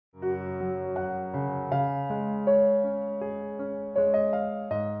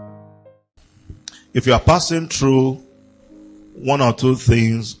If you are passing through one or two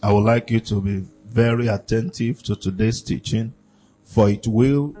things, I would like you to be very attentive to today's teaching, for it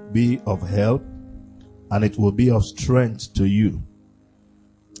will be of help and it will be of strength to you.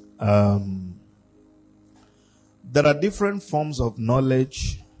 There are different forms of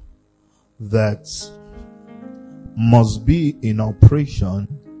knowledge that must be in operation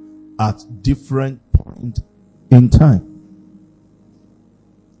at different points in time.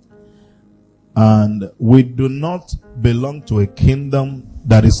 And we do not belong to a kingdom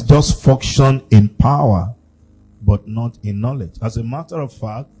that is just function in power, but not in knowledge. As a matter of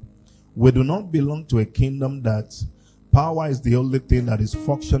fact, we do not belong to a kingdom that power is the only thing that is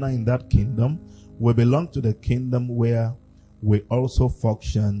functional in that kingdom. We belong to the kingdom where we also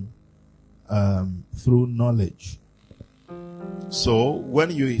function through knowledge. So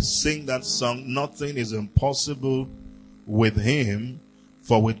when you sing that song, nothing is impossible with him,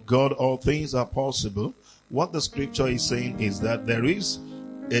 for with God all things are possible. What the scripture is saying is that there is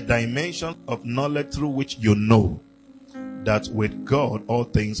a dimension of knowledge through which you know that with God all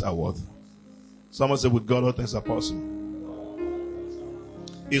things are what? Someone say, with God all things are possible.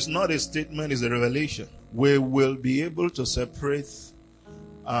 It's not a statement, it's a revelation. We will be able to separate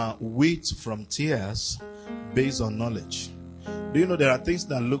wheat from tares based on knowledge. Do you know there are things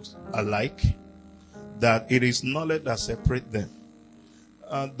that look alike, that it is knowledge that separates them?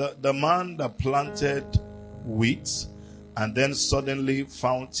 The man that planted wheat and then suddenly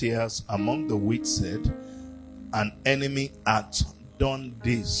found tares among the wheat said, an enemy hath done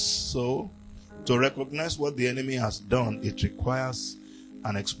this. So to recognize what the enemy has done, it requires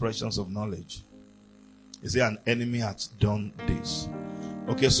an expression of knowledge. You see, an enemy hath done this.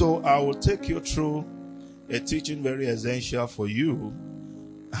 Okay, so I will take you through a teaching very essential for you.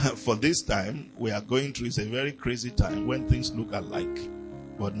 For this time we are going through, it's a very crazy time when things look alike,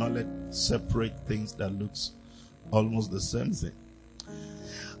 but knowledge separate things that looks almost the same thing.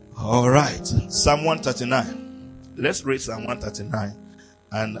 All right, Psalm 139. Let's read Psalm 139,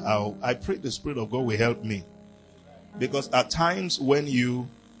 and I pray the Spirit of God will help me, because at times when you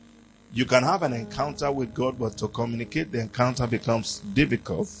can have an encounter with God, but to communicate the encounter becomes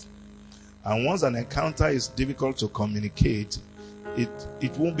difficult. And once an encounter is difficult to communicate,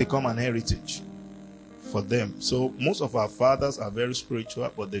 it won't become an heritage for them. So most of our fathers are very spiritual,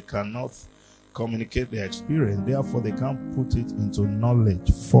 but they cannot communicate their experience. Therefore, they can't put it into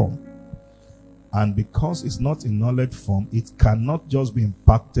knowledge form. And because it's not in knowledge form, it cannot just be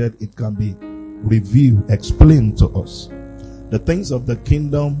impacted. It can be revealed, explained to us. The things of the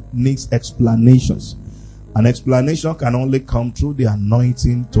kingdom needs explanations. An explanation can only come through the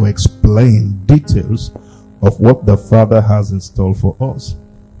anointing to explain details of what the Father has in store for us.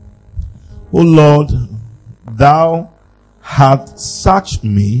 O Lord, thou hast searched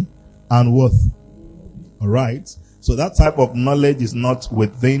me and what? Alright. So that type of knowledge is not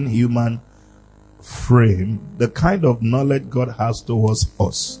within human frame. The kind of knowledge God has towards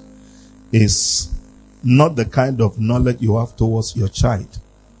us is not the kind of knowledge you have towards your child.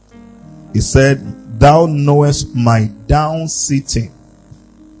 He said, thou knowest my down sitting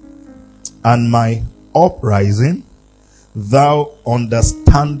and my uprising. Thou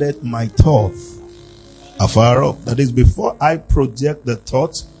understandest my thought afar off. That is, before I project the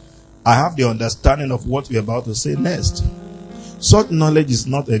thought, I have the understanding of what we're about to say next. Such knowledge is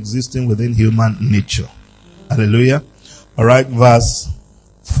not existing within human nature. Hallelujah. All right, verse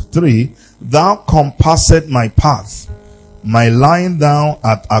 3. Thou compassest my path. My lying down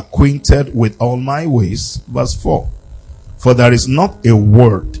art acquainted with all my ways. Verse 4. For there is not a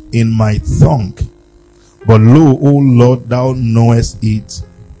word in my tongue, but lo, O Lord, thou knowest it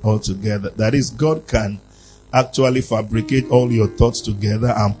altogether. That is, God can actually fabricate all your thoughts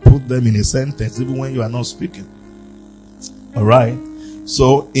together and put them in a sentence even when you are not speaking. Alright.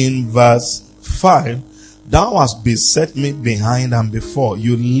 So in verse 5, thou hast beset me behind and before.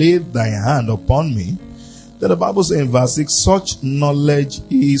 You laid thy hand upon me. Then the Bible says in verse 6, such knowledge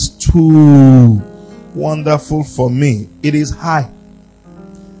is too wonderful for me. It is high.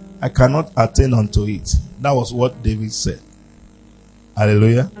 I cannot attain unto it. That was what David said.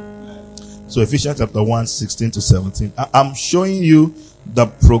 Hallelujah. So Ephesians chapter 1, 16 to 17. I'm showing you the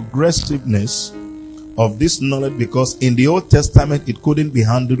progressiveness of this knowledge, because in the Old Testament it couldn't be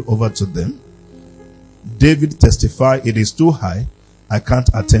handed over to them. David testified, it is too high. I can't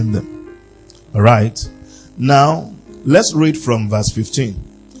attain them. Alright. Now, let's read from verse 15.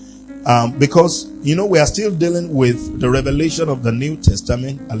 Because, we are still dealing with the revelation of the New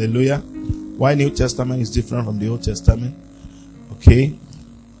Testament. Hallelujah. Why New Testament is different from the Old Testament. Okay.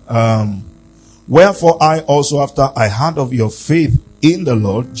 Wherefore I also, after I heard of your faith in the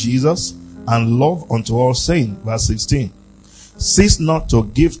Lord Jesus and love unto all saints. Verse 16. Cease not to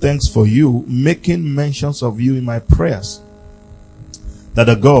give thanks for you, making mentions of you in my prayers, that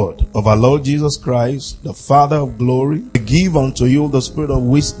the God of our Lord Jesus Christ, the Father of glory, give unto you the spirit of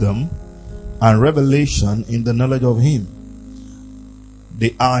wisdom and revelation in the knowledge of him,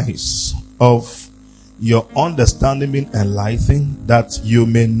 the eyes of your understanding being enlightened, that you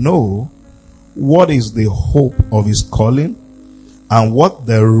may know what is the hope of his calling and what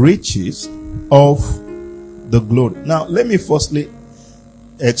the riches of the glory. Now, let me firstly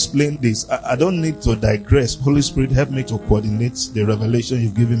explain this. I don't need to digress. Holy Spirit, help me to coordinate the revelation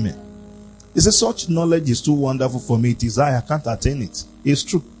you've given me. He says, such knowledge is too wonderful for me. It is I can't attain it. It's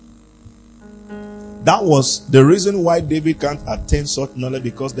true. That was the reason why David can't attain such knowledge,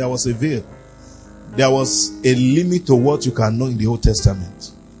 because there was a veil. There was a limit to what you can know in the Old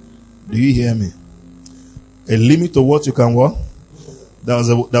Testament. Do you hear me? A limit to what you can what? There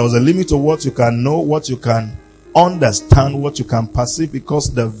was a limit to what you can know, what you can understand, what you can perceive,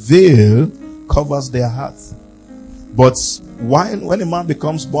 because the veil covers their hearts. But when a man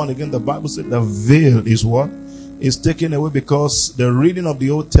becomes born again, the Bible said the veil is what? Is taken away, because the reading of the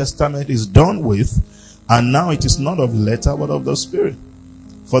Old Testament is done with, and now it is not of letter but of the Spirit.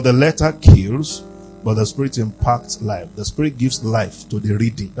 For the letter kills, but the Spirit imparts life. The Spirit gives life to the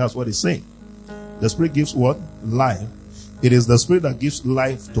reading. That's what he's saying. The Spirit gives what? Life. It is the Spirit that gives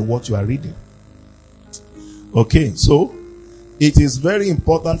life to what you are reading. Okay, so it is very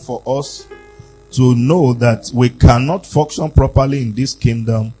important for us to know that we cannot function properly in this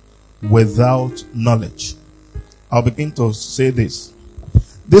kingdom without knowledge. I'll begin to say this.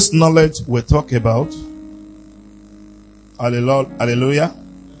 This knowledge we talk about, hallelujah,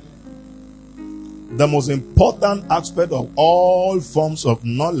 the most important aspect of all forms of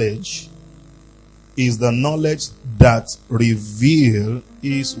knowledge is the knowledge that reveals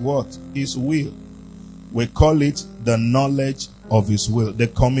his what? His will. We call it the knowledge of his will. The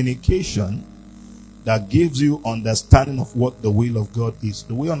communication that gives you understanding of what the will of God is.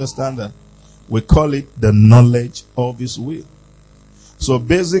 Do we understand that? We call it the knowledge of his will. So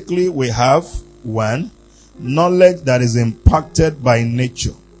basically we have one, knowledge that is impacted by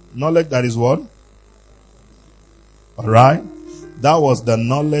nature. Knowledge that is what? Alright? That was the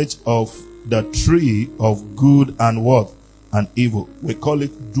knowledge of the tree of good and what? And evil. We call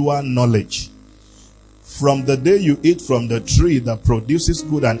it dual knowledge. From the day you eat from the tree that produces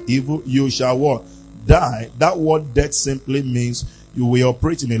good and evil, you shall what? Die. That word death simply means you will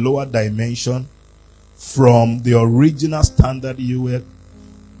operate in a lower dimension from the original standard you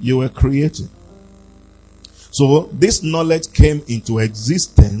were creating. So this knowledge came into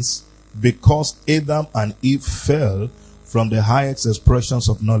existence because Adam and Eve fell from the highest expressions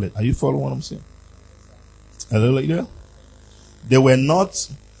of knowledge. Are you following what I'm saying? Hallelujah. They were not,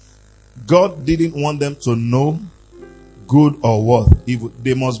 God didn't want them to know good or what? Evil.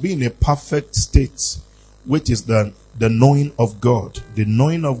 They must be in a perfect state, which is the knowing of God. The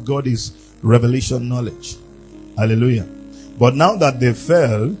knowing of God is revelation knowledge. Hallelujah. But now that they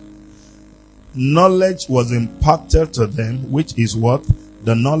fell, knowledge was imparted to them, which is what?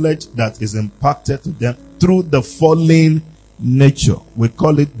 The knowledge that is imparted to them through the fallen nature. We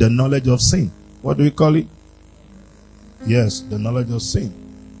call it the knowledge of sin. What do we call it? Yes, the knowledge of sin.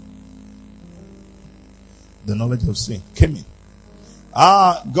 The knowledge of sin came in.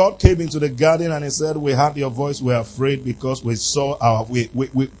 God came into the garden and he said, we heard your voice, we're afraid because we saw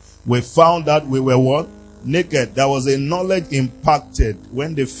we found that we were what? Naked. There was a knowledge impacted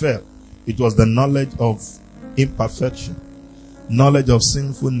when they fell. It was the knowledge of imperfection, knowledge of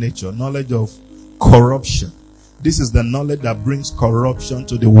sinful nature, knowledge of corruption. This is the knowledge that brings corruption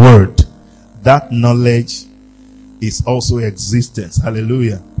to the world. That knowledge is also existence.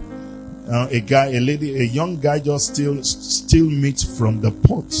 Hallelujah. A young guy just steal meat from the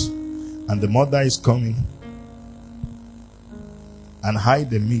pot, and the mother is coming and hide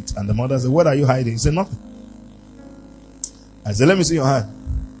the meat, and the mother said, what are you hiding? He said, nothing. I said, let me see your hand.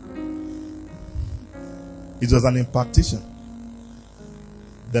 It was an impartation.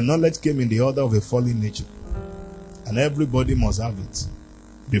 The knowledge came in the order of a fallen nature, and everybody must have it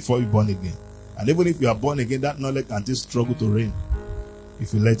before you're born again. And even if you are born again, that knowledge can still struggle to reign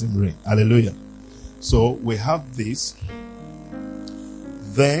if you let him reign. Hallelujah. So we have this.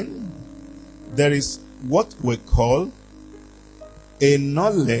 Then there is what we call a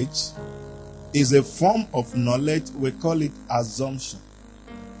knowledge, is a form of knowledge. We call it assumption.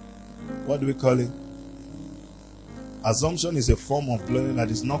 What do we call it? Assumption is a form of learning that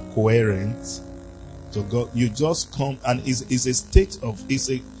is not coherent to God. You just come, and is a state of,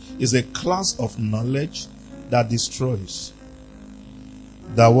 is a class of knowledge that destroys.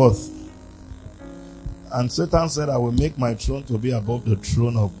 That what? And Satan said, I will make my throne to be above the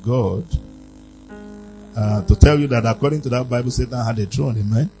throne of God. To tell you that according to that Bible, Satan had a throne,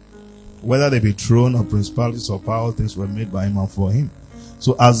 amen? Whether they be throne or principalities or power, things were made by him and for him.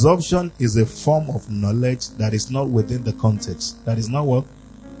 So assumption is a form of knowledge that is not within the context. That is not what?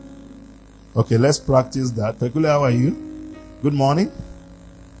 Okay, let's practice that. Peculiar, how are you? Good morning.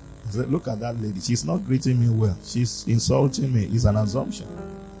 I said, look at that lady. She's not greeting me well. She's insulting me. It's an assumption.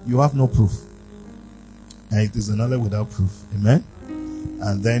 You have no proof. And it is a knowledge without proof. Amen?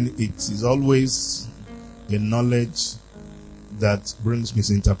 And then it is always a knowledge that brings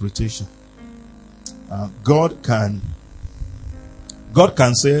misinterpretation. God can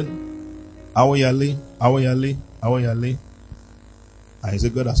say, Awayale, Awayale, Awayale. And he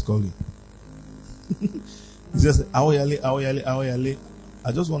said, God has called you. He says, Awayale, Awayale, Awayale.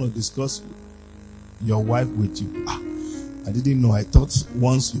 I just want to discuss your wife with you. I didn't know. I thought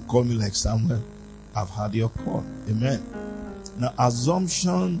once you call me like Samuel, I've had your call. Amen. Now,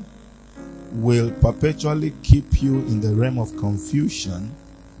 assumption will perpetually keep you in the realm of confusion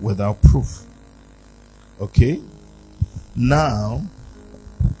without proof. Okay? Now,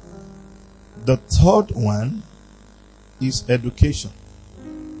 the third one is education.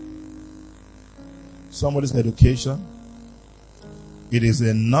 Somebody's education. It is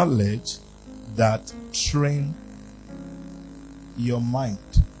a knowledge that trains your mind.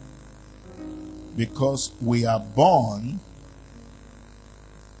 Because we are born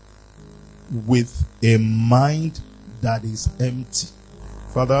with a mind that is empty.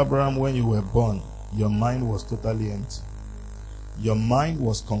 Father Abraham, when you were born, your mind was totally empty. Your mind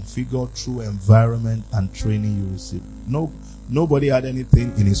was configured through environment and training you received. Nobody had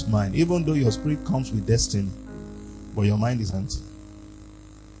anything in his mind, even though your spirit comes with destiny, but your mind is empty.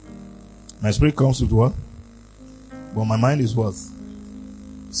 My spirit comes with what? But my mind is what?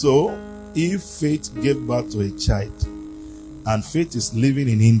 So, if Faith gave birth to a child, and Faith is living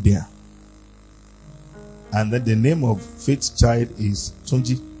in India, and then the name of Faith's child is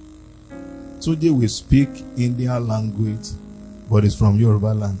Tunji. Tunji will speak Indian language, but it's from Yoruba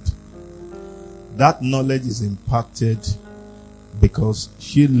land. That knowledge is impacted because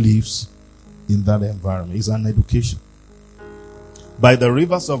she lives in that environment. It's an education. By the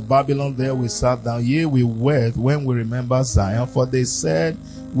rivers of Babylon there we sat down. Yea, we wept when we remember Zion. For they said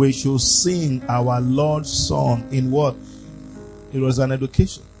we should sing our Lord's song. In what? It was an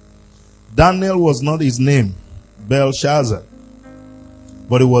education. Daniel was not his name, Belshazzar.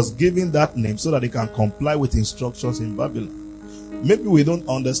 But he was given that name so that he can comply with instructions in Babylon. Maybe we don't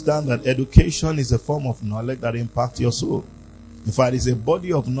understand that education is a form of knowledge that impacts your soul. In fact, it's a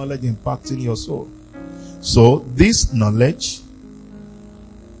body of knowledge impacting your soul. So, this knowledge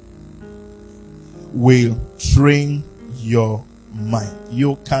will train your mind.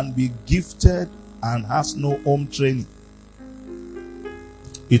 You can be gifted and has no home training.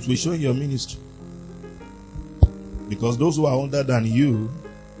 It will show in your ministry. Because those who are older than you,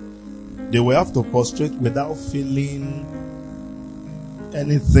 they will have to prostrate without feeling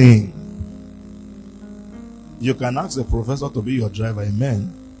anything. You can ask a professor to be your driver.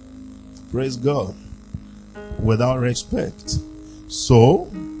 Amen. Praise God. Without respect. So,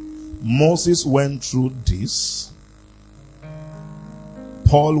 Moses went through this.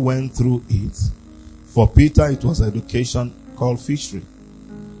 Paul went through it. For Peter, it was education called fishery.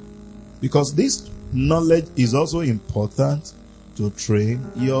 Because this knowledge is also important to train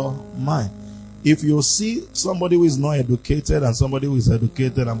your mind. If you see somebody who is not educated and somebody who is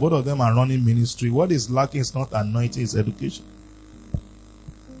educated and both of them are running ministry, what is lacking is not anointing, it's education.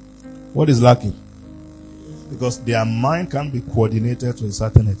 What is lacking? Because their mind can be coordinated to a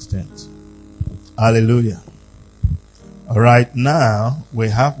certain extent. Hallelujah. Alright, now we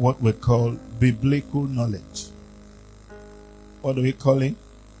have what we call biblical knowledge. What do we call it?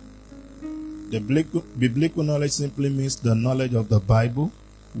 The biblical knowledge simply means the knowledge of the Bible,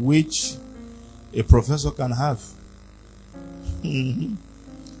 which a professor can have.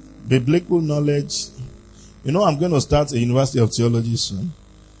 Biblical knowledge. You know, I'm going to start a University of Theology soon.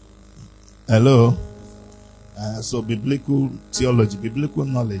 Hello? So biblical theology, biblical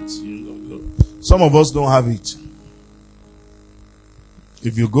knowledge. Some of us don't have it.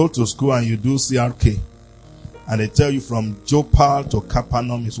 If you go to school and you do CRK, and they tell you from Jopal to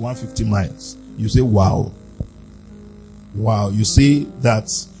Capernaum is 150 miles. You say, wow. Wow. You see that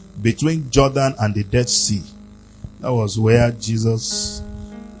between Jordan and the Dead Sea, that was where Jesus,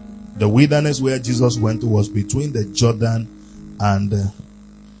 the wilderness where Jesus went to was between the Jordan and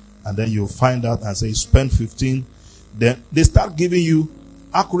then you find out and say, you spend 15. Then they start giving you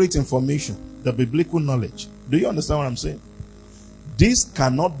accurate information, the biblical knowledge. Do you understand what I'm saying? This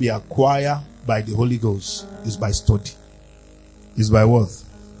cannot be acquired by the Holy Ghost is by study. Is by what?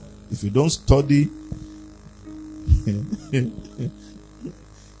 If you don't study,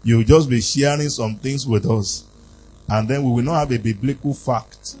 you'll just be sharing some things with us. And then we will not have a biblical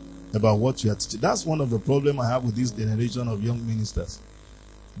fact about what you are teaching. That's one of the problems I have with this generation of young ministers.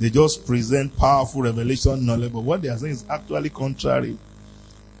 They just present powerful revelation knowledge, but what they are saying is actually contrary.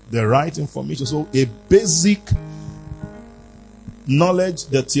 The right information. So a basic knowledge,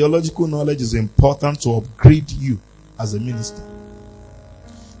 the theological knowledge, is important to upgrade you as a minister.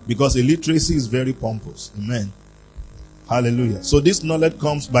 Because illiteracy is very pompous. Amen. Hallelujah. So this knowledge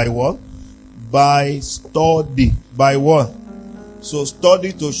comes by what? By study. By what? So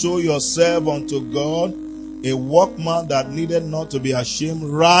study to show yourself unto God, a workman that needed not to be ashamed,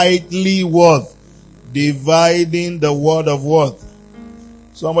 rightly what? Dividing the word of what?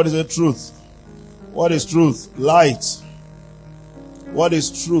 Somebody say truth. What is truth? Light. What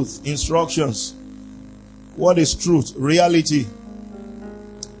is truth? Instructions. What is truth? Reality.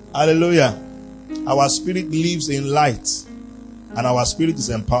 Hallelujah. Our spirit lives in light, and our spirit is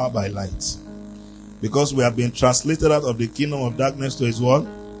empowered by light. Because we have been translated out of the kingdom of darkness to his word.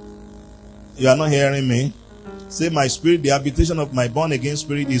 You are not hearing me? Say, my spirit, the habitation of my born again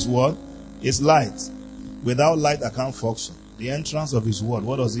spirit is what? Is light. Without light, I can't function. The entrance of his word,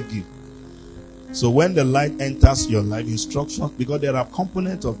 what does it give? So when the light enters your life, instructions, because there are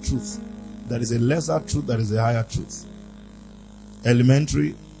components of truth. There is a lesser truth, there is a higher truth.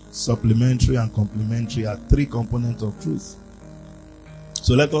 Elementary, supplementary, and complementary are three components of truth.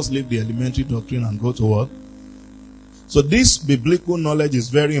 So let us leave the elementary doctrine and go to what? So this biblical knowledge is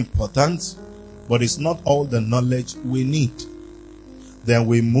very important, but it's not all the knowledge we need. Then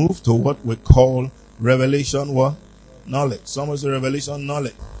we move to what we call revelation what? Knowledge. Someone say revelation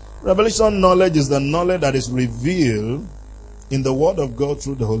knowledge. Revelation knowledge is the knowledge that is revealed in the word of God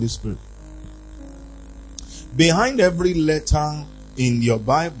through the Holy Spirit. Behind every letter in your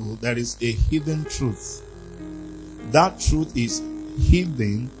Bible, there is a hidden truth. That truth is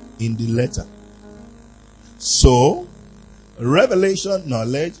hidden in the letter. So, revelation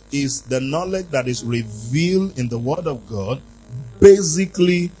knowledge is the knowledge that is revealed in the word of God,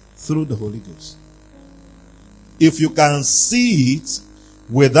 basically through the Holy Ghost. If you can see it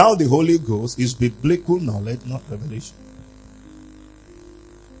without the Holy Ghost, it's biblical knowledge, not revelation.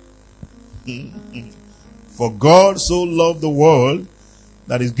 For God so loved the world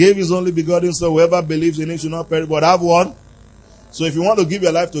that he gave his only begotten Son, whoever believes in him should not perish but have one. So if you want to give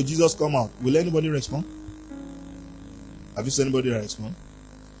your life to Jesus, come out. Will anybody respond? Have you seen anybody respond?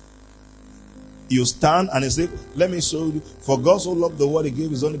 You stand and you say, let me show you. For God so loved the world, he gave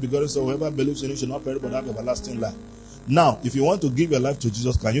his only begotten Son, whoever believes in him should not perish but have everlasting life. Now, if you want to give your life to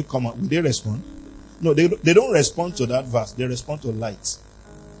Jesus, can you come out? Will they respond? No, they don't respond to that verse. They respond to light.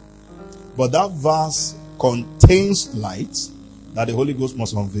 But that verse contains light that the Holy Ghost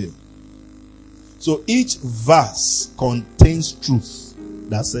must unveil. So each verse contains truth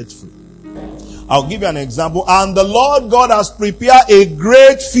that sets free. I'll give you an example. And the Lord God has prepared a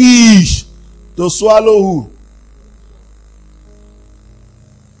great fish to swallow who?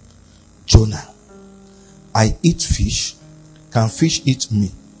 Jonah. I eat fish. Can fish eat me?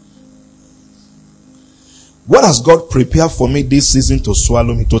 What has God prepared for me this season to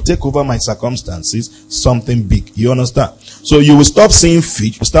swallow me, to take over my circumstances? Something big. You understand? So you will stop seeing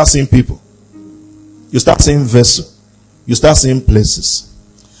fish. You start seeing people. You start seeing vessels. You start seeing places.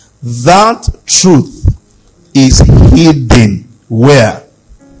 That truth is hidden where?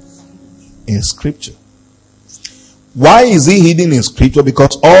 In Scripture. Why is it hidden in Scripture?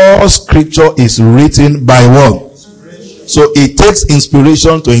 Because all Scripture is written by what? So it takes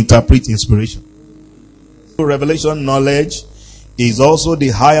inspiration to interpret inspiration. Revelation knowledge is also the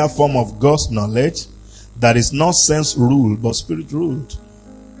higher form of God's knowledge that is not sense ruled but spirit ruled.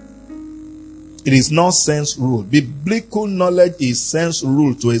 It is not sense ruled. Biblical knowledge is sense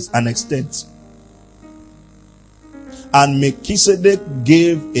ruled to an extent. And Melchizedek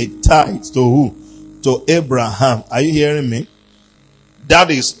gave a tithe to who? To Abraham. Are you hearing me? That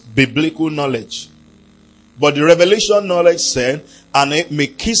is biblical knowledge. But the revelation knowledge said, and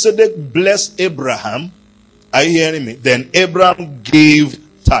Melchizedek blessed Abraham. Are you hearing me? Then Abraham gave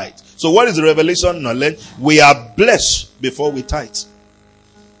tithe. So what is the revelation knowledge? We are blessed before we tithe.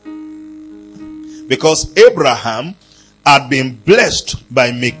 Because Abraham had been blessed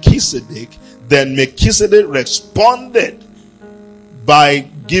by Melchizedek, then Melchizedek responded by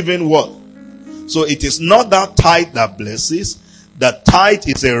giving what? So it is not that tithe that blesses. The tithe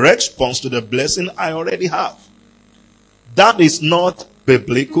is a response to the blessing I already have. That is not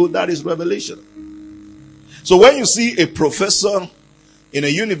biblical, that is revelation. So when you see a professor in a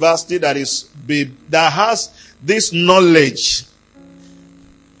university that has this knowledge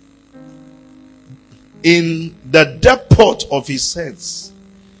in the depot of his sense,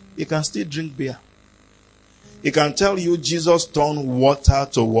 he can still drink beer. He can tell you Jesus turned water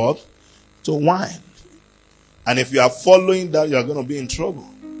to what? To wine. And if you are following that, you are going to be in trouble.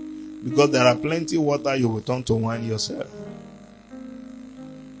 Because there are plenty of water you will turn to wine yourself.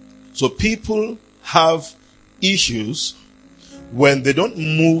 So people have issues when they don't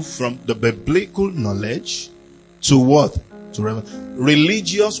move from the biblical knowledge to what? To revelation.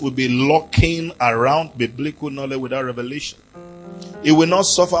 Religious will be locking around biblical knowledge without revelation. It will not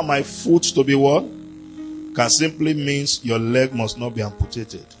suffer my foot to be what? Can simply means your leg must not be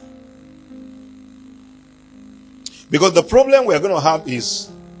amputated. Because the problem we are going to have is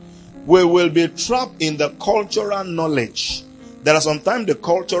we will be trapped in the cultural knowledge. There are sometimes the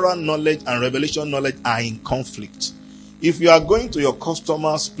cultural knowledge and revelation knowledge are in conflict. If you are going to your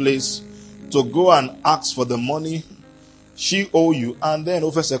customer's place to go and ask for the money she owe you, and then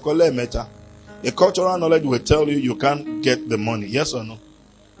a cultural knowledge will tell you you can't get the money. Yes or no?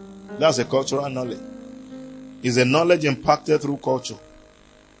 That's a cultural knowledge. It's a knowledge impacted through culture.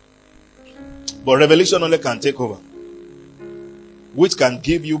 But revelation knowledge can take over, which can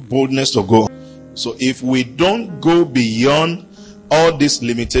give you boldness to go. So if we don't go beyond all this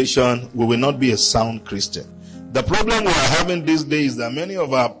limitation, we will not be a sound Christian. The problem we are having these days is that many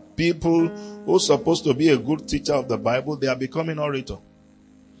of our people who are supposed to be a good teacher of the Bible, they are becoming orator.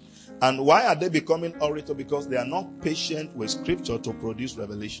 And why are they becoming orator? Because they are not patient with scripture to produce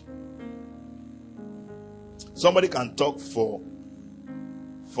revelation. Somebody can talk for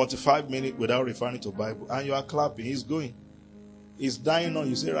 45 minutes without referring to Bible, and you are clapping. He's going. He's dying on.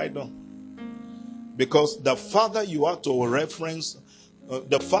 You say right on. Because the farther you are to reference,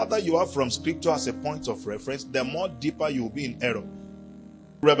 the farther you are from scripture as a point of reference, the more deeper you will be in error.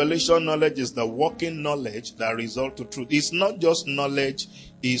 Revelation knowledge is the working knowledge that results to truth. It's not just knowledge,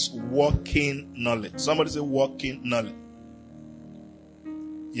 it's working knowledge. Somebody say working knowledge.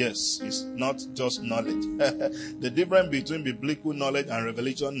 Yes, it's not just knowledge. The difference between biblical knowledge and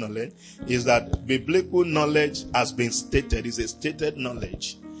revelation knowledge is that biblical knowledge has been stated, is a stated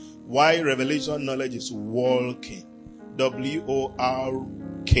knowledge. Why revelation knowledge is walking.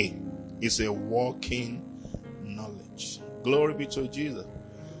 W-O-R-K. It's a walking knowledge. Glory be to Jesus.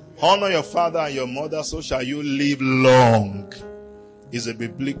 Honor your father and your mother, so shall you live long. Is a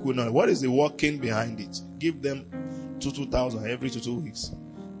biblical knowledge. What is the working behind it? Give them 2,000 every 2 weeks.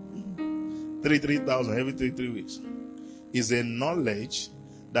 3,000 every 3 weeks. Is a knowledge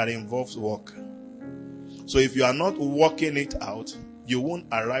that involves work. So if you are not working it out, you won't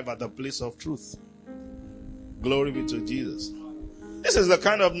arrive at the place of truth. Glory be to Jesus. This is the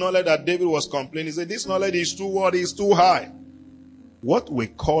kind of knowledge that David was complaining. He said, this knowledge is too what? Is too high. What we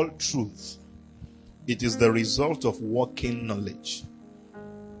call truth, it is the result of working knowledge.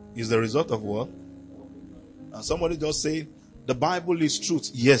 Is the result of what? And somebody just say, the Bible is truth.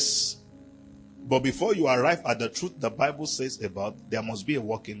 Yes. But before you arrive at the truth the Bible says about, there must be a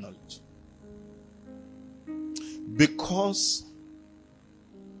working knowledge. Because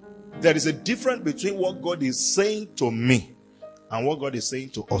there is a difference between what God is saying to me and what God is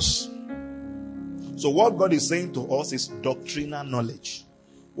saying to us. So what God is saying to us is doctrinal knowledge.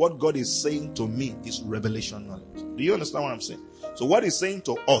 What God is saying to me is revelation knowledge. Do you understand what I'm saying? So what He's saying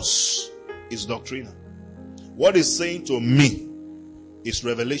to us is doctrinal. What He's saying to me is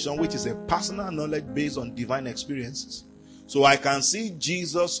revelation, which is a personal knowledge based on divine experiences. So I can see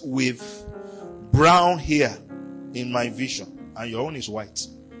Jesus with brown hair in my vision, and your own is white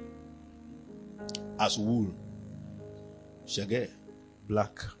as wool. Shagé,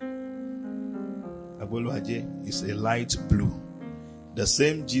 black. Aboluaje is a light blue. The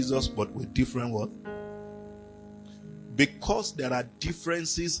same Jesus, but with different what? Because there are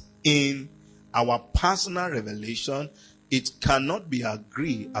differences in our personal revelation, it cannot be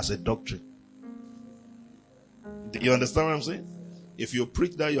agreed as a doctrine. You understand what I'm saying? If you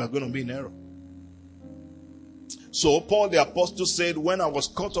preach that, you are going to be in error. So Paul the apostle said, when I was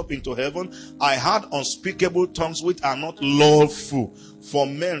caught up into heaven, I had unspeakable tongues which are not lawful for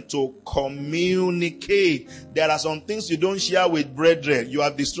men to communicate. There are some things you don't share with brethren. You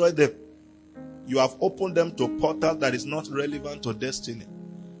have destroyed them. You have opened them to portals that is not relevant to destiny.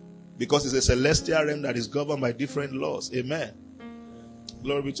 Because it's a celestial realm that is governed by different laws. Amen.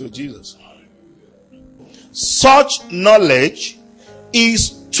 Glory be to Jesus. Such knowledge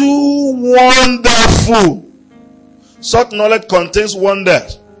is too wonderful. Such knowledge contains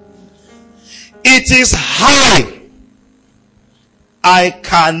wonders. It is high. I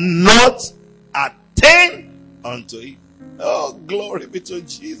cannot attain unto it. Oh, glory be to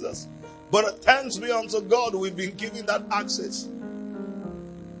Jesus. But thanks be unto God, we've been given that access.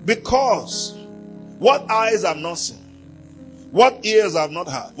 Because what eyes have not seen, what ears have not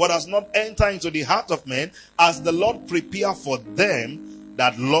heard, what has not entered into the heart of men, as the Lord prepared for them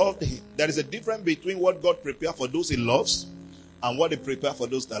that loved him. There is a difference between what God prepared for those he loves and what he prepared for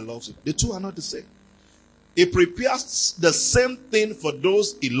those that loves him. The two are not the same. He prepares the same thing for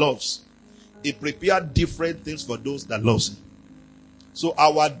those he loves. He prepared different things for those that loves him. So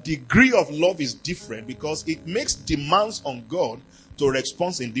our degree of love is different because it makes demands on God to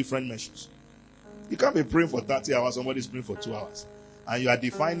respond in different measures. You can't be praying for 30 hours, somebody's praying for 2 hours. And you are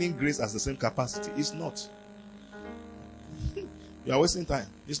defining grace as the same capacity. It's not. You are wasting time.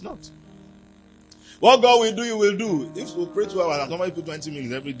 It's not. What God will do, you will do. If you pray 2 hours and somebody put 20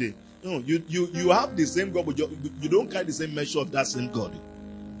 minutes every day. No, you have the same God, but you don't carry the same measure of that same God.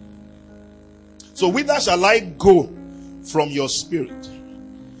 So whither shall I go from your spirit?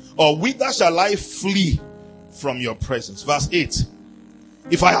 Or whither shall I flee from your presence? Verse 8.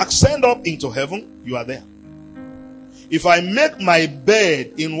 If I ascend up into heaven, you are there. If I make my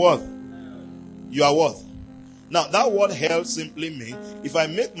bed in what? You are what? Now that word hell simply means if I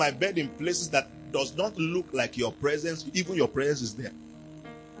make my bed in places that does not look like your presence, even your presence is there.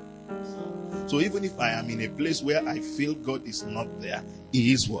 So even if I am in a place where I feel God is not there,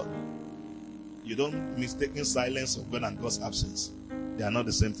 He is what? You don't mistake silence of God and God's absence. They are not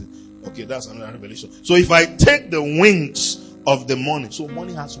the same thing. Okay, that's another revelation. So if I take the wings of the morning, so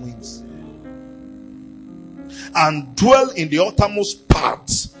morning has wings, and dwell in the uttermost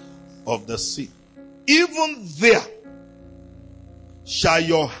parts of the sea, even there shall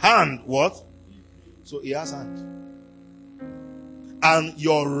your hand what? So He has hand. And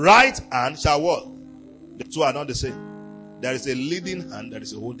your right hand shall what? The two are not the same. There is a leading hand, there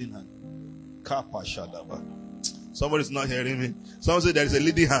is a holding hand. Kappa Shadaba. Somebody's not hearing me. Someone say there is a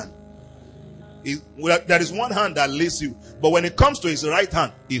leading hand. There is one hand that leads you, but when it comes to his right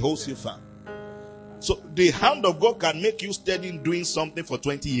hand, he holds you firm. So the hand of God can make you steady in doing something for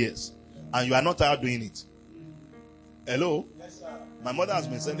 20 years, and you are not tired doing it. Hello? Yes, sir. My mother has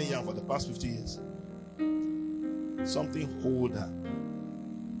been sending yam for the past 50 years. Something hold her.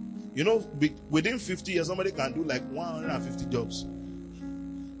 You know, within 50 years, somebody can do like 150 jobs.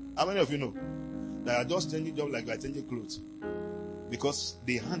 How many of you know that are just changing jobs like you are changing clothes? Because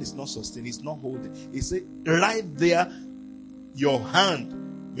the hand is not sustained, it's not holding. He said, right there, your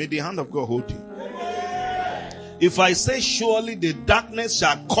hand, may the hand of God hold you. If I say, surely the darkness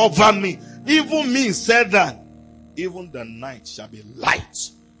shall cover me, even me said that, even the night shall be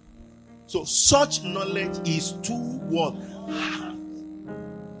light. So such knowledge is too what?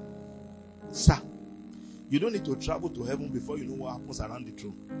 Sir, you don't need to travel to heaven before you know what happens around the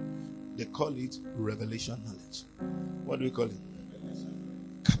throne. They call it revelation knowledge. What do we call it?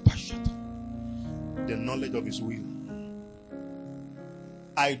 Capacity. The knowledge of His will.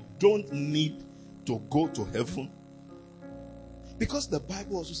 I don't need to go to heaven. Because the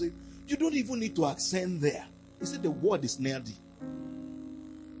Bible also says, you don't even need to ascend there. It said the word is near thee.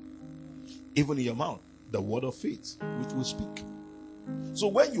 Even in your mouth, the word of faith, which will speak. So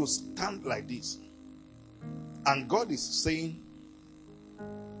when you stand like this, and God is saying,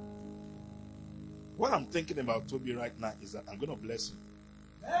 what I'm thinking about Toby right now is that I'm going to bless him.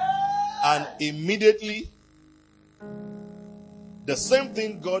 And immediately, the same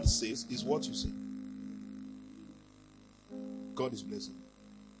thing God says is what you say. God is blessing.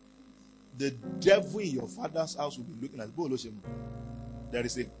 The devil in your father's house will be looking at you. There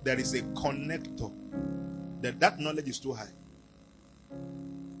is a connector. That knowledge is too high.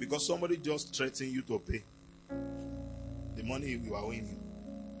 Because somebody just threatened you to pay the money you are owing him.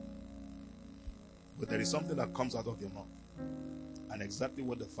 But there is something that comes out of your mouth. And exactly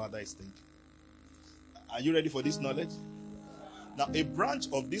what the Father is thinking. Are you ready for this knowledge? Now, a branch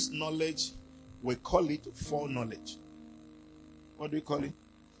of this knowledge, we call it foreknowledge. What do we call it?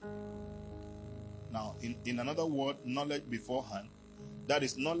 Now, in another word, knowledge beforehand. That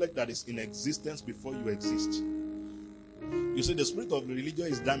is knowledge that is in existence before you exist. You see, the spirit of religion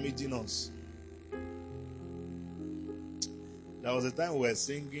is damaging us. There was a time we were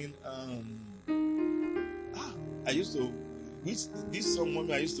singing. This song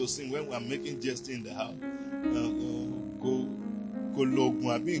mommy I used to sing when we are making jest in the house.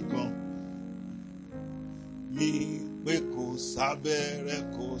 Mi pe ko sabere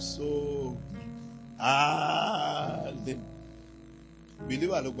ko so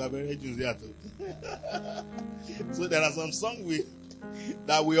so there are some songs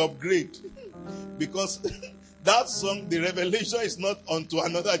that we upgrade because That song, the revelation is not unto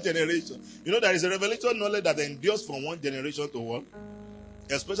another generation. You know, there is a revelation knowledge that endures from one generation to one.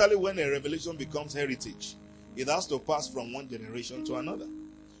 Especially when a revelation becomes heritage. It has to pass from one generation to another.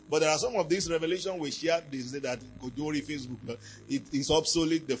 But there are some of these revelations we shared this day that Kodori Facebook, but it is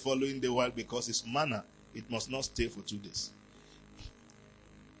obsolete the following day while because it's manna. It must not stay for 2 days.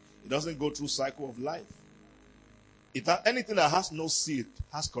 It doesn't go through cycle of life. Anything that has no seed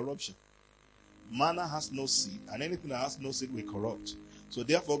has corruption. Manna has no seed, and anything that has no seed will corrupt. So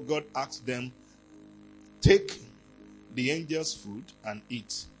therefore God asked them, take the angels' food and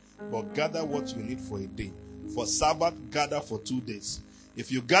eat, but gather what you need for a day. For Sabbath, gather for 2 days.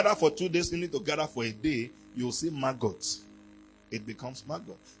 If you gather for 2 days, you need to gather for a day, you'll see maggots. It becomes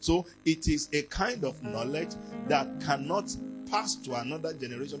maggot. So it is a kind of knowledge that cannot pass to another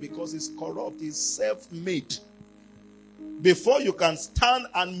generation because it's corrupt, it's self-made. Before you can stand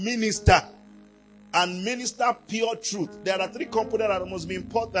and minister pure truth, there are 3 components that must be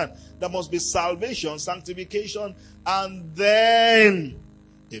important. There must be salvation, sanctification, and then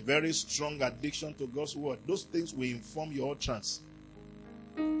a very strong addiction to God's word. Those things will inform your utterance.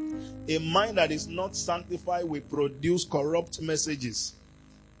 A mind that is not sanctified will produce corrupt messages.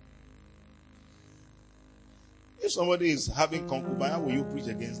 If somebody is having concubine, how will you preach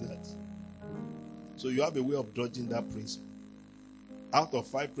against that? So you have a way of dodging that principle. Out of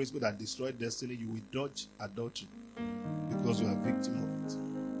 5 principles that destroy destiny, you will dodge adultery because you are a victim of it.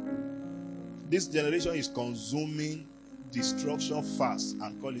 This generation is consuming destruction fast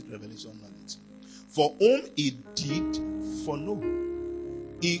and call it revelation knowledge. For whom he did foreknow,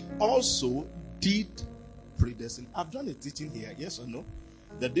 he also did predestine. I've done a teaching here, yes or no?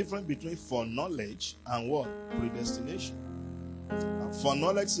 The difference between foreknowledge and what? Predestination.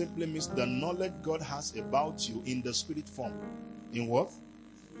 Foreknowledge simply means the knowledge God has about you in the spirit form. In what?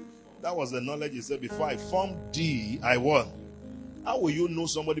 That was the knowledge he said, before I formed thee, I was. How will you know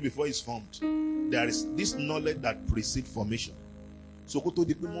somebody before he's formed? There is this knowledge that precedes formation. So, koto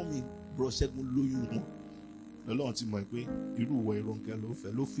di pe mommy bro Segun lóyún mo. Ọlọ́run ti mọ̀ pé irú ìwọ Ìrọ̀nkẹ́ ló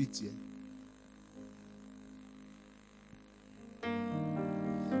fẹ́ ló fit ẹ.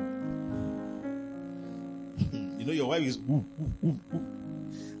 You know your wife is woo.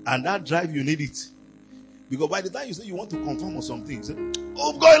 And that drive, you need it. Because by the time you say you want to confirm on something, you say,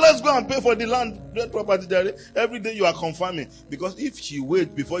 oh God, let's go and pay for the land property there. Every day you are confirming. Because if she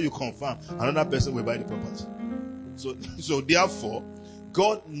waits before you confirm, another person will buy the property. So therefore,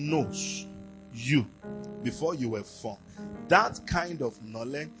 God knows you before you were formed. That kind of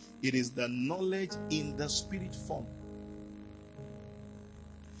knowledge, it is the knowledge in the spirit form.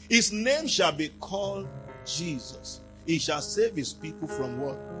 His name shall be called Jesus. He shall save his people from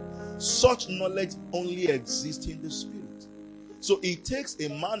what? Such knowledge only exists in the spirit. So it takes a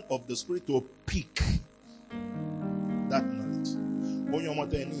man of the spirit to pick that knowledge.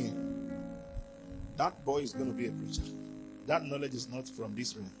 That boy is going to be a preacher. That knowledge is not from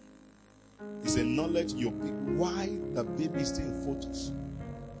this realm. It's a knowledge you pick. Why the baby is still in photos?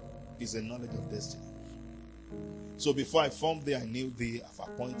 It's a knowledge of destiny. So before I formed thee, I knew thee. I've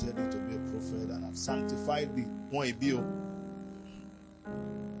appointed thee to be a prophet, and I've sanctified thee.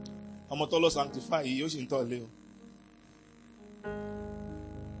 Amotolo sanctify you should tell you.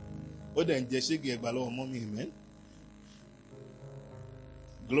 O then Jeshigi Egbalo mommy, amen.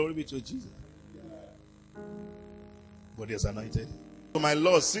 Glory be to Jesus. But he has anointed. So my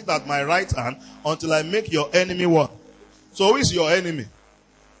Lord, sit at my right hand until I make your enemy what? So who is your enemy?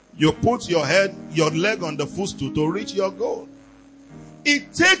 You put your leg on the footstool to reach your goal.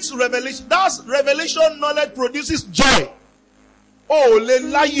 It takes revelation. That's revelation knowledge produces joy. Oh, le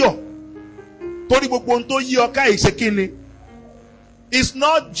it's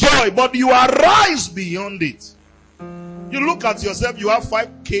not joy, but you arise beyond it. You look at yourself, you have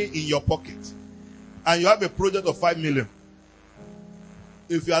 5K in your pocket, and you have a project of 5 million.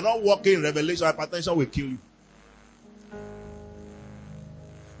 If you are not working in revelation, hypertension will kill you.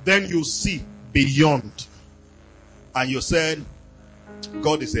 Then you see beyond, and you said,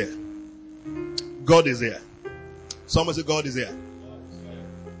 God is here. God is here. Someone say, God is here.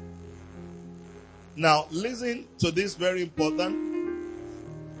 Now, listen to this very important.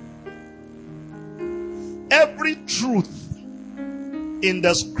 Every truth in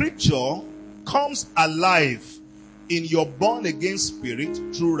the scripture comes alive in your born again spirit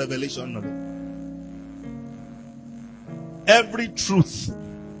through revelation knowledge. Every truth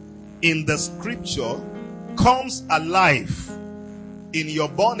in the scripture comes alive in your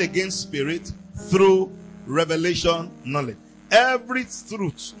born again spirit through revelation knowledge. Every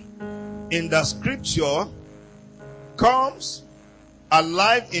truth in the scripture comes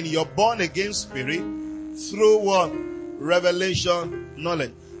alive in your born again spirit through what? Revelation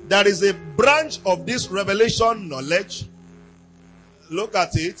knowledge. There is a branch of this revelation knowledge. Look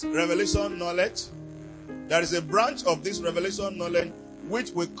at it. Revelation knowledge. There is a branch of this revelation knowledge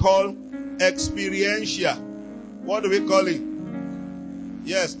which we call experiential. What do we call it?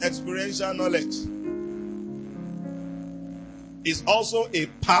 Yes, experiential knowledge. Is also a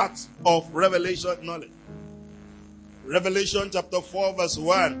part of revelation knowledge. Revelation chapter 4 verse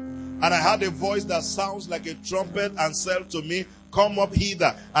 1. And I heard a voice that sounds like a trumpet and said to me, come up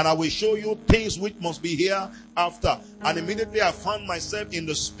hither, and I will show you things which must be hereafter. And immediately I found myself in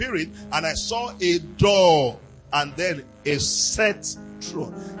the spirit, and I saw a door, and then a set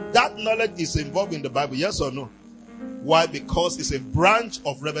throne. That knowledge is involved in the Bible, yes or no? Why? Because it's a branch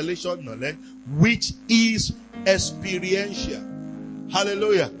of revelation knowledge which is experiential.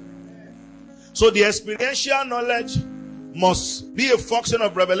 Hallelujah. So the experiential knowledge must be a function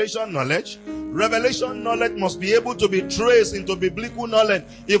of revelation knowledge. Revelation knowledge must be able to be traced into biblical knowledge.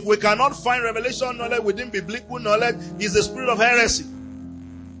 If we cannot find revelation knowledge within biblical knowledge, it's the spirit of heresy.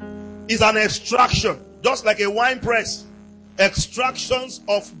 It's an extraction, just like a wine press. Extractions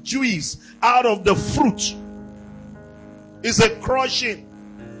of juice out of the fruit. It's a crushing.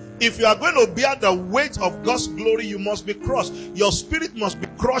 If you are going to bear the weight of God's glory, you must be crushed. Your spirit must be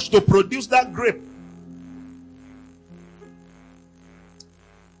crushed to produce that grape.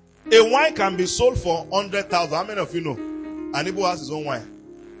 A wine can be sold for 100,000. How many of you know? And Igbo has his own wine.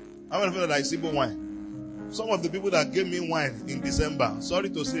 How many of you know that it's Igbo wine? Some of the people that gave me wine in December, sorry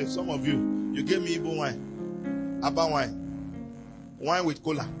to say, some of you gave me Igbo wine. Abba wine. Wine with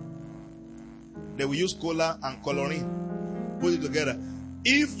cola. They will use cola and coloring. Put it together.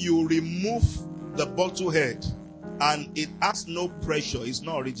 If you remove the bottle head and it has no pressure, it's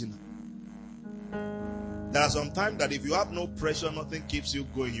not original. There are some times that if you have no pressure, nothing keeps you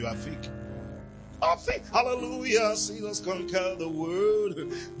going. You are fake. Oh, fake. Hallelujah. Jesus conquer the world.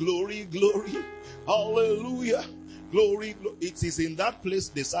 Glory, glory. Hallelujah. Glory, glory. It is in that place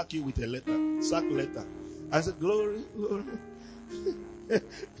they sack you with a letter. Sack letter. I said, glory, glory.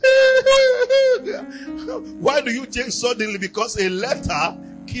 Why do you change suddenly? Because a letter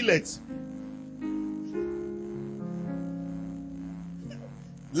kill it.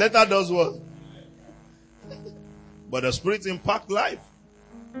 Letter does what? But the spirit impact life.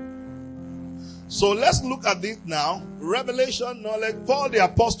 So let's look at this now. Revelation knowledge. Paul the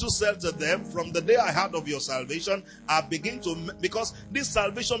apostle said to them, from the day I heard of your salvation, I begin to, because this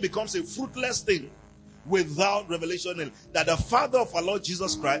salvation becomes a fruitless thing without revelation knowledge. That the Father of our Lord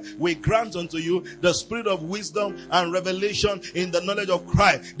Jesus Christ will grant unto you the spirit of wisdom and revelation in the knowledge of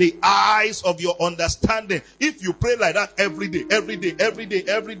Christ, the eyes of your understanding. If you pray like that every day, every day, every day,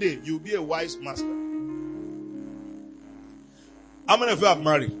 every day, you'll be a wise master. How many of you have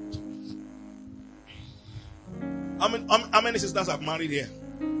married? How many sisters have married here?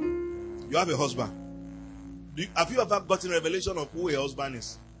 You have a husband. Have you ever gotten revelation of who a husband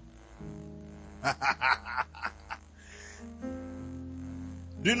is?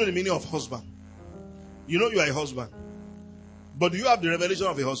 Do you know the meaning of husband? You know you are a husband. But do you have the revelation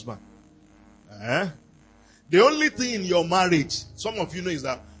of a husband? The only thing in your marriage, some of you know, is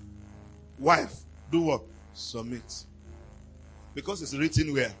that wife, do what? Submit. Because it's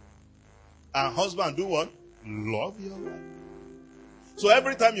written where? And husband, do what? Love your wife. So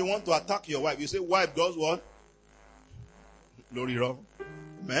every time you want to attack your wife, you say, wife does what? Glory, wrong.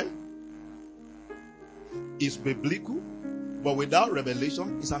 Amen. It's biblical, but without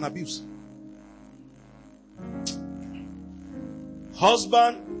revelation, it's an abuse.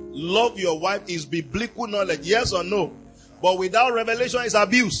 Husband, love your wife is biblical knowledge, yes or no? But without revelation, it's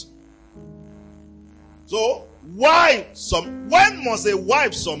abuse. So, when must a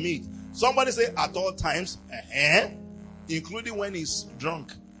wife submit? Somebody say at all times, including when he's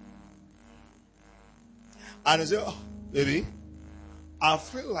drunk. And he say, oh, baby, I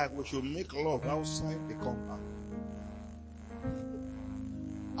feel like we should make love outside the compound.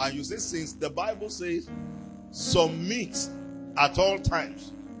 And you say, since the Bible says, submit at all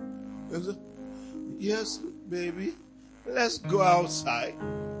times. You say, yes, baby, let's go outside.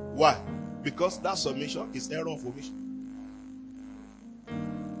 Why? Because that submission is error of omission.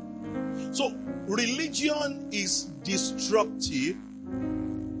 So, religion is destructive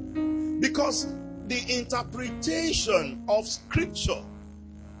because the interpretation of scripture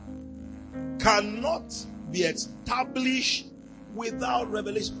cannot be established without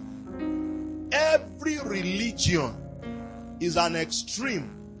revelation. Every religion is an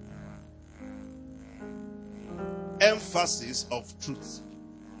extreme emphasis of truth.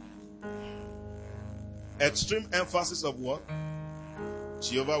 Extreme emphasis of what?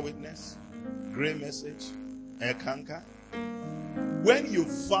 Jehovah's Witness, Gray message, Ekanka. When you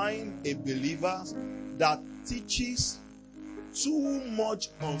find a believer that teaches too much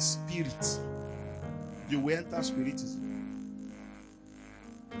on spirit, you will enter spiritism.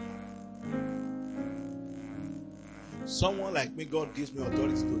 Someone like me, God gives me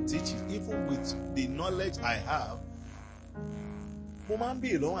authority to teach it. Even with the knowledge I have,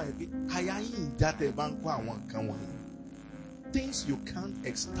 things you can't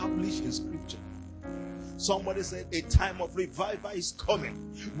establish in scripture. Somebody said a time of revival is coming.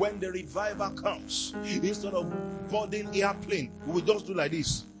 When the revival comes, instead of boarding airplane, we will just do like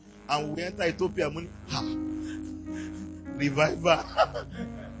this. And we enter Ethiopia. Revival.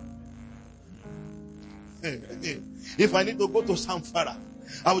 If I need to go to Samfara,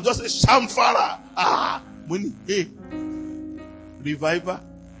 I will just say Samfara. Revival.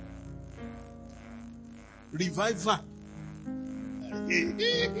 Revival.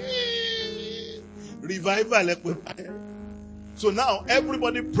 Revival. So now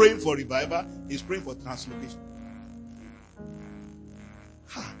everybody praying for revival is praying for translocation.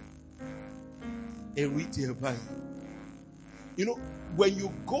 You know, when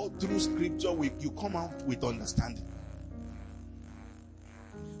you go through scripture, you come out with understanding.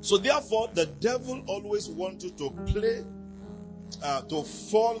 So therefore, the devil always wants you to play, to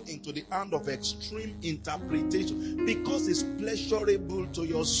fall into the hand of extreme interpretation because it's pleasurable to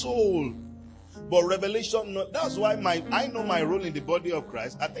your soul. But revelation, that's why I know my role in the body of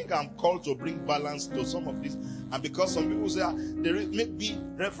Christ. I think I'm called to bring balance to some of this. And because some people say, maybe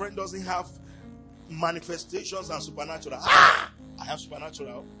Reverend doesn't have manifestations and supernatural. I have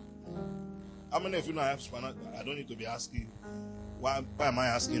supernatural. How many of you know I have supernatural? I don't need to be asking. Why am I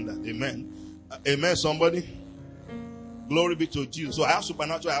asking that? Amen. Amen, somebody. Glory be to Jesus. So I have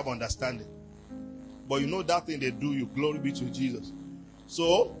supernatural, I have understanding. But you know that thing they do you. Glory be to Jesus.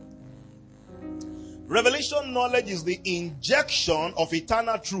 So, revelation knowledge is the injection of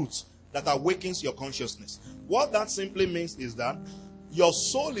eternal truth that awakens your consciousness. What that simply means is that your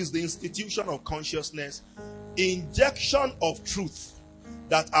soul is the institution of consciousness. Injection of truth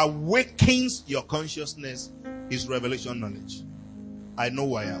that awakens your consciousness is revelation knowledge. I know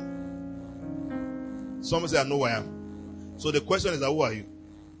who I am. Someone say, I know who I am. So the question is, who are you?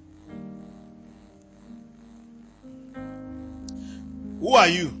 Who are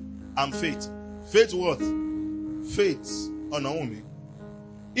you? I'm faith. Faith what? Faith on only.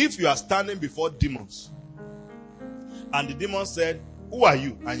 If you are standing before demons and the demon said, who are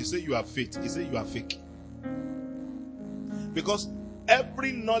you? And you say you are faith. He said you are fake. Because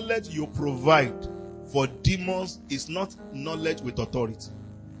every knowledge you provide for demons is not knowledge with authority.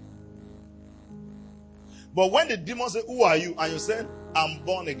 But when the demon says, who are you? And you say, I'm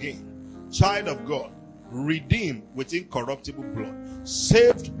born again, child of God, redeemed with incorruptible blood,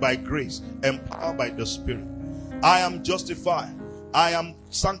 saved by grace, empowered by the Spirit. I am justified. I am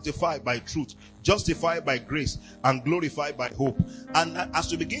sanctified by truth, justified by grace, and glorified by hope. And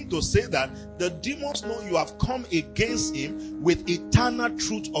as you begin to say that, the demons know you have come against him with eternal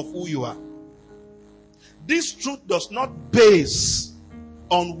truth of who you are. This truth does not base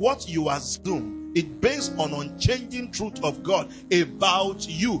on what you assume. It based on unchanging truth of God about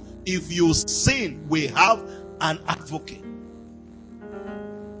you. If you sin, we have an advocate.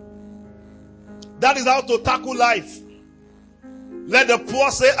 That is how to tackle life. Let the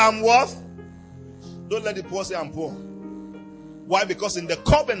poor say, I'm what? Don't let the poor say, I'm poor. Why? Because in the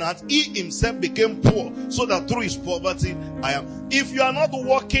covenant, he himself became poor, so that through his poverty, I am. If you are not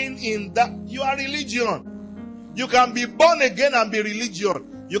walking in that, you are religion. You can be born again and be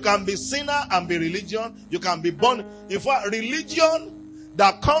religion. You can be sinner and be religion. You can be born. In fact, religion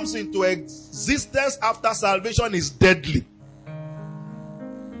that comes into existence after salvation is deadly.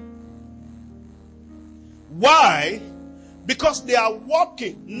 Why? Because they are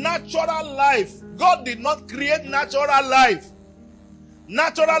walking natural life. God did not create natural life.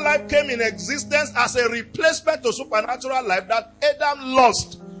 Natural life came in existence as a replacement to supernatural life that Adam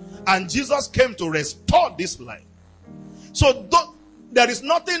lost. And Jesus came to restore this life. So there is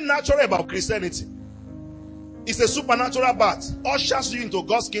nothing natural about Christianity. It's a supernatural birth. Ushers you into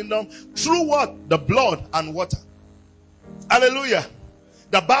God's kingdom through what? The blood and water. Hallelujah.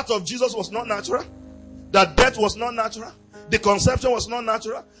 The birth of Jesus was not natural. The death was not natural. The conception was not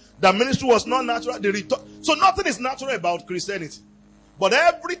natural. The ministry was not natural. The return. So nothing is natural about Christianity. But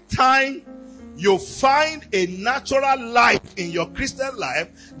every time you find a natural life in your Christian life,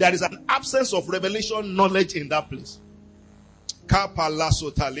 there is an absence of revelation knowledge in that place.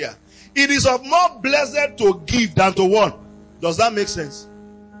 It is of more blessed to give than to want. Does that make sense?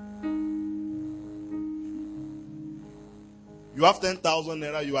 You have 10,000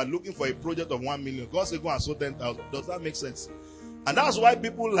 naira. You are looking for a project of 1 million. God said, go and sow 10,000. Does that make sense? And that's why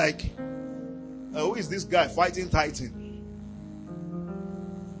people like, who is this guy fighting Titan?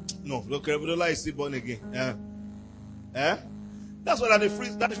 No, look, is still born again. That's what the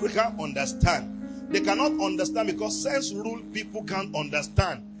free can't understand. They cannot understand because sense rule people can't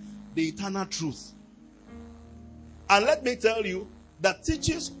understand the eternal truth. And let me tell you, the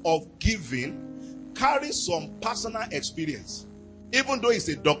teachings of giving carry some personal experience, even though it's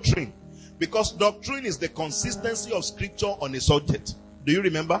a doctrine. Because doctrine is the consistency of scripture on a subject. Do you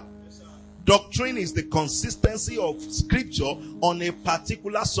remember? Doctrine is the consistency of scripture on a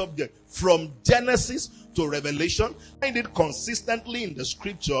particular subject. From Genesis to Revelation, find it consistently in the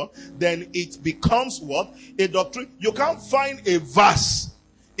scripture, then it becomes what? A doctrine. You can't find a verse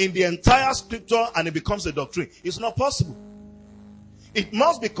in the entire scripture and it becomes a doctrine. It's not possible. It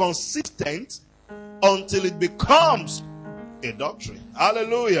must be consistent until it becomes a doctrine.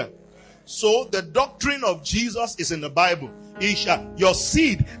 Hallelujah. So the doctrine of Jesus is in the Bible. Your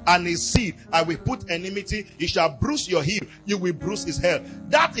seed and his seed, I will put enmity. He shall bruise your heel, you will bruise his head.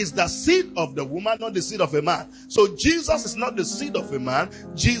 That is the seed of the woman, not the seed of a man. So Jesus is not the seed of a man.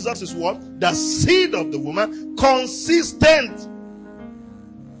 Jesus is what? The seed of the woman, consistent.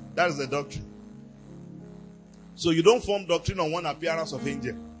 That is the doctrine. So you don't form doctrine on one appearance of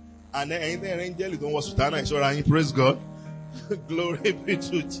angel. And then anything angel, you don't want to stand and show and praise God. Glory be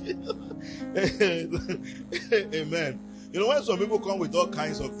to Jesus. Amen. You know, when some people come with all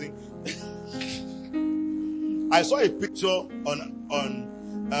kinds of things. I saw a picture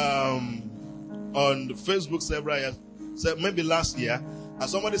on Facebook several years, maybe last year, and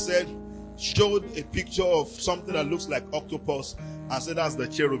somebody showed a picture of something that looks like octopus and said that's the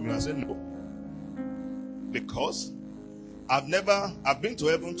cherubim. I said no. Because I've been to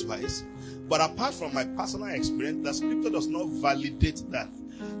heaven twice, but apart from my personal experience, the scripture does not validate that.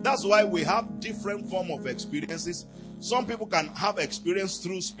 That's why we have different form of experiences. Some people can have experience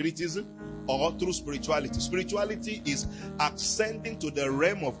through spiritism or through spirituality. Spirituality is ascending to the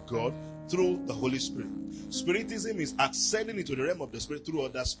realm of God through the Holy Spirit. Spiritism is ascending into the realm of the Spirit through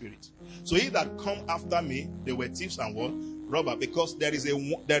other spirits. So he that come after me, they were thieves and what? Robber. Because there is a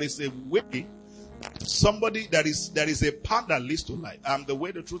way. Somebody, there is a path that leads to life. I'm the way,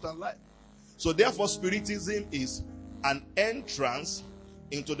 the truth, and life. So therefore, spiritism is an entrance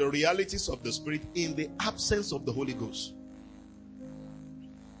into the realities of the Spirit in the absence of the Holy Ghost.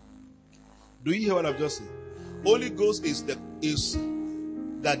 Do you hear what I've just said? Holy Ghost is the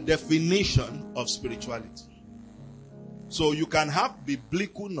definition of spirituality. So you can have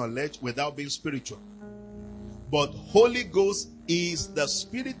biblical knowledge without being spiritual. But Holy Ghost is the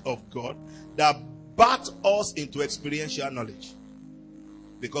Spirit of God that births us into experiential knowledge.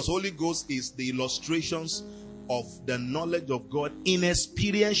 Because Holy Ghost is the illustrations of the knowledge of God in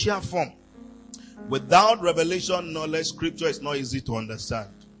experiential form. Without revelation knowledge, scripture is not easy to understand.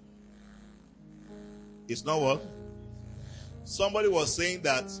 It's not what? Somebody was saying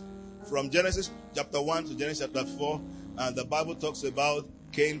that from Genesis chapter 1 to Genesis chapter 4, and the Bible talks about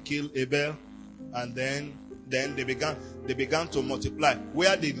Cain killed Abel, and then they began to multiply.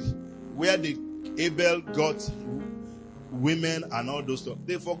 Where did Abel got women and all those stuff?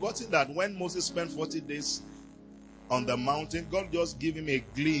 They've forgotten that when Moses spent 40 days on the mountain, God just gave him a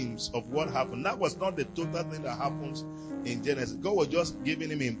glimpse of what happened. That was not the total thing that happens in Genesis. God was just giving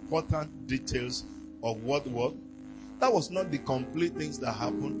him important details of what was. That was not the complete things that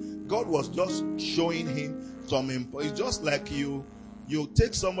happened. God was just showing him some. It's just like you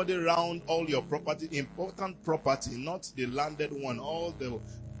take somebody around all your property, important property, not the landed one, all the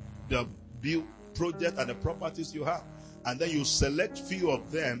build project and the properties you have, and then you select few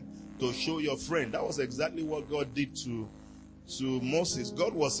of them to show your friend. That was exactly what God did to Moses.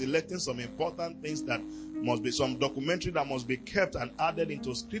 God was selecting some important things that must be, some documentary that must be kept and added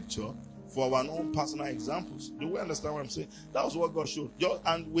into scripture for our own personal examples. Do we understand what I'm saying? That was what God showed.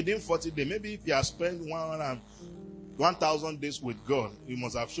 And within 40 days, maybe if you have spent 1,000 days with God, you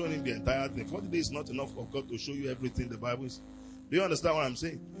must have shown him the entire thing. 40 days is not enough for God to show you everything the Bible is. Do you understand what I'm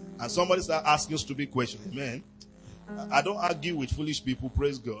saying? And somebody start asking stupid questions. Amen. I don't argue with foolish people,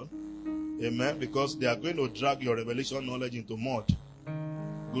 praise God. Amen. Because they are going to drag your revelation knowledge into mud.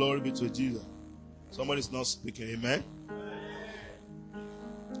 Glory be to Jesus. Somebody's not speaking. Amen.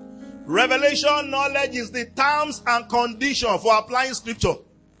 Revelation knowledge is the terms and conditions for applying scripture.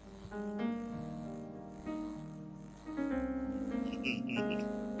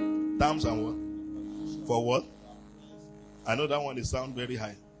 Terms and what? For what? I know that one is sound very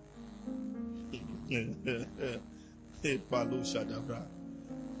high.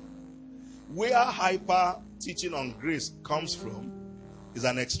 where hyper teaching on grace comes from is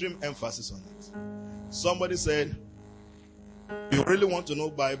an extreme emphasis on it. Somebody said, you really want to know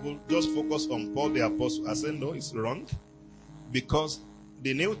Bible, just focus on Paul the Apostle. I said, no, it's wrong. Because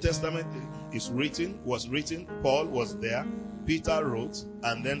the New Testament was written, Paul was there, Peter wrote,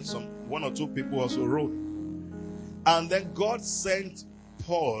 and then one or two people also wrote. And then God sent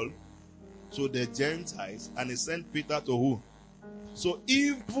Paul to the Gentiles, and he sent Peter to who? So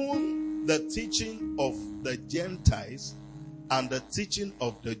even the teaching of the Gentiles and the teaching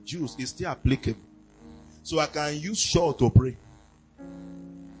of the Jews is still applicable. So I can use Shaw to pray,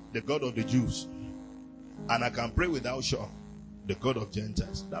 the God of the Jews, and I can pray without Shaw, the God of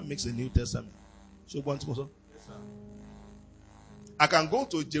Gentiles. That makes a New Testament. So I can go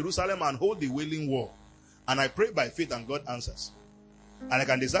to Jerusalem and hold the Wailing Wall, and I pray by faith and God answers. And I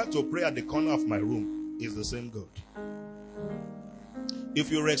can decide to pray at the corner of my room. It's the same God.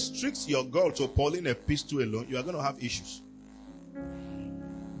 If you restrict your God to Pauline epistle alone, you are going to have issues.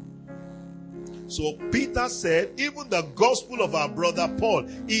 So Peter said, even the gospel of our brother Paul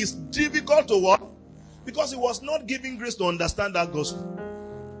is difficult to what? Because he was not giving grace to understand that gospel.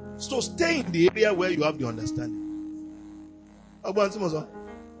 So stay in the area where you have the understanding.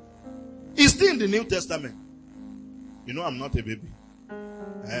 It's still in the New Testament. You know I'm not a baby.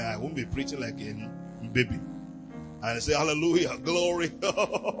 I won't be preaching like a baby. And I say, hallelujah, glory.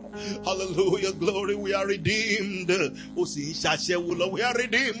 Hallelujah, glory. We are redeemed. We are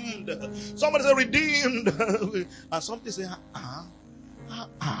redeemed. Somebody say redeemed. And somebody say,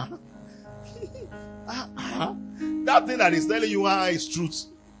 That thing that is telling you is truth.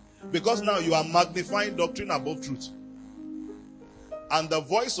 Because now you are magnifying doctrine above truth. And the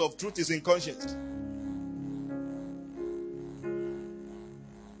voice of truth is in conscience.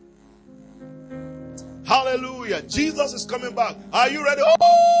 Hallelujah. Jesus is coming back. Are you ready?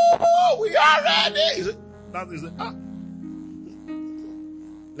 Oh, we are ready. That is it.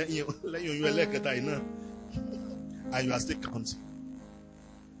 And you are still counting.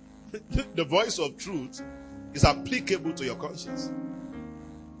 The voice of truth is applicable to your conscience.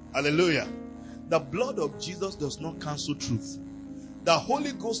 Hallelujah. The blood of Jesus does not cancel truth. The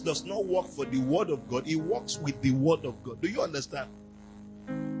Holy Ghost does not work for the word of God. He works with the word of God. Do you understand?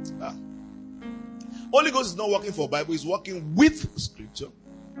 Holy Ghost is not working for Bible. He's working with Scripture.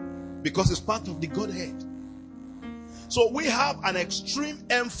 Because it's part of the Godhead. So we have an extreme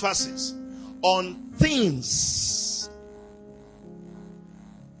emphasis on things.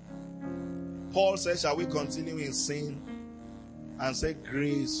 Paul said, shall we continue in sin and say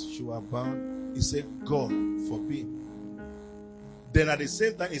grace should abound? He said, God forbid. Then at the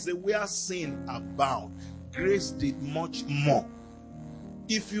same time, he said, where sin abound, grace did much more.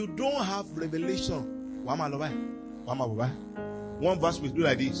 If you don't have revelation, one verse will do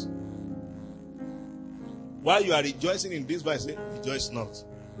like this. While you are rejoicing in this verse, say, rejoice not.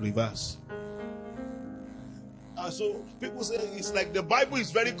 Reverse. So people say it's like the Bible is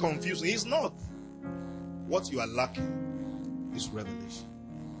very confusing. It's not. What you are lacking is revelation.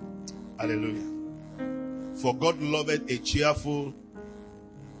 Hallelujah. For God loveth a cheerful,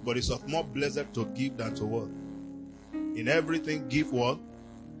 but it's of more blessed to give than to what? In everything give what?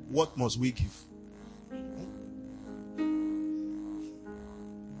 What must we give?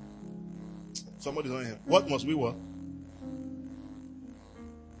 Somebody's on here. What must we what?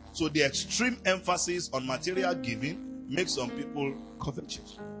 So the extreme emphasis on material giving makes some people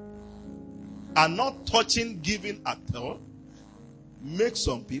covetous. And not touching giving at all makes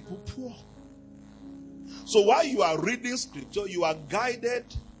some people poor. So while you are reading scripture, you are guided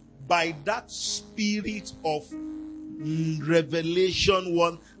by that spirit of revelation,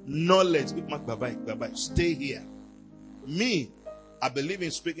 one knowledge. Stay here. Me, I believe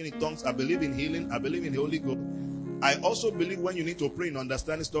in speaking in tongues. I believe in healing. I believe in the Holy Ghost. I also believe when you need to pray in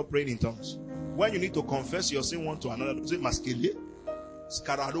understanding, stop praying in tongues. When you need to confess your sin one to another, say maskele,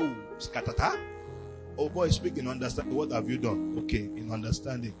 skararo, skatata. Oh boy, speak in understanding. What have you done? Okay, in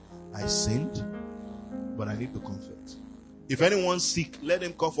understanding, I sinned, but I need to confess. If anyone's sick, let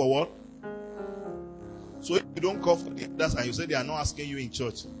him call for what? So if you don't call for the others and you say they are not asking you in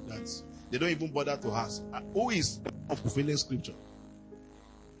church, that they don't even bother to ask. Who is fulfilling scripture?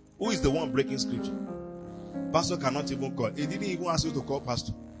 Who is the one breaking scripture? Pastor cannot even call. He didn't even ask you to call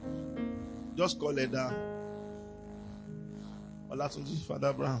pastor. Just call Eda. Olatunji, Father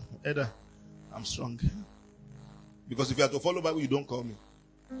Abraham. Eda, I'm strong. Because if you have to follow Bible, you don't call me.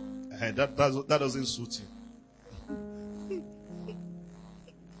 That doesn't suit you.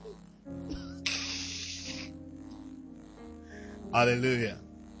 Hallelujah.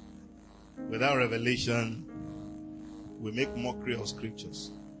 Without revelation, we make mockery of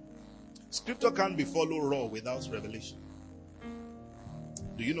scriptures. Scripture can't be followed raw without revelation.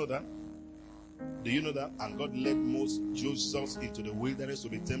 Do you know that? Do you know that? And God led Jesus into the wilderness to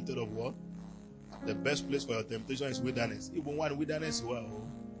be tempted of what? The best place for your temptation is wilderness. Even one wilderness, well,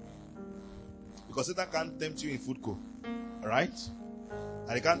 because Satan can't tempt you in food court, all right?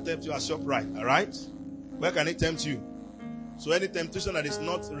 And he can't tempt you at ShopRite, all right? Where can he tempt you? So any temptation that is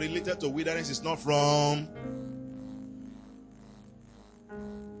not related to wilderness is not from.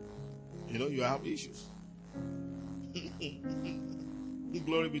 You know, you have issues.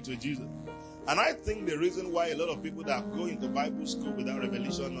 Glory be to Jesus. And I think the reason why a lot of people that go into Bible school without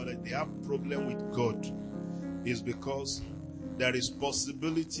revelation knowledge, they have problem with God, is because there is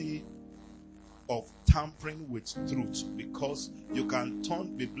possibility of tampering with truth, because you can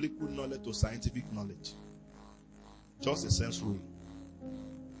turn biblical knowledge to scientific knowledge. Just a sense rule.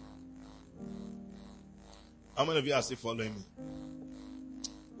 How many of you are still following me?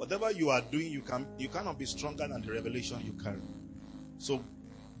 Whatever you are doing, you cannot be stronger than the revelation you carry. So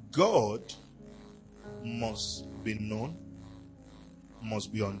God must be known,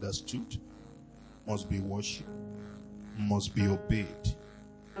 must be understood, must be worshipped, must be obeyed,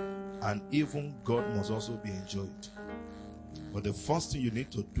 and even God must also be enjoyed. But the first thing you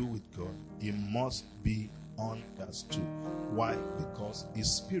need to do with God, He must be understood. Why? Because He's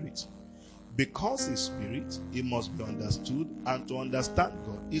spirit. Because He's spirit, He must be understood, and to understand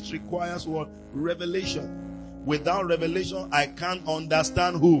God, it requires what? Revelation. Without revelation, I can't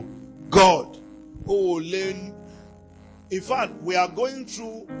understand who? God. Oh, Lane. In fact, we are going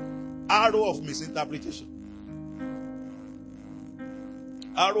through arrow of misinterpretation.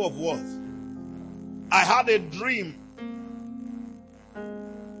 Arrow of what? I had a dream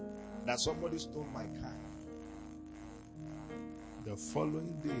that somebody stole my car. The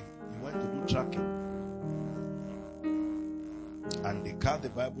following day, he went to do tracking. And the car the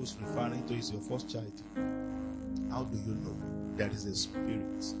Bible is referring to is your first child. How do you know? There is a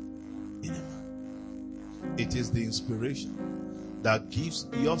spirit in a man. It is the inspiration that gives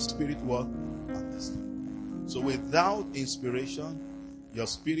your spirit what? Understand. So without inspiration, your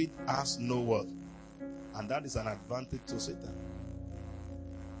spirit has no word. And that is an advantage to Satan.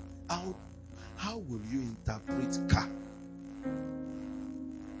 How will you interpret car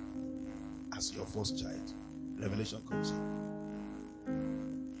as your first child? Revelation comes in.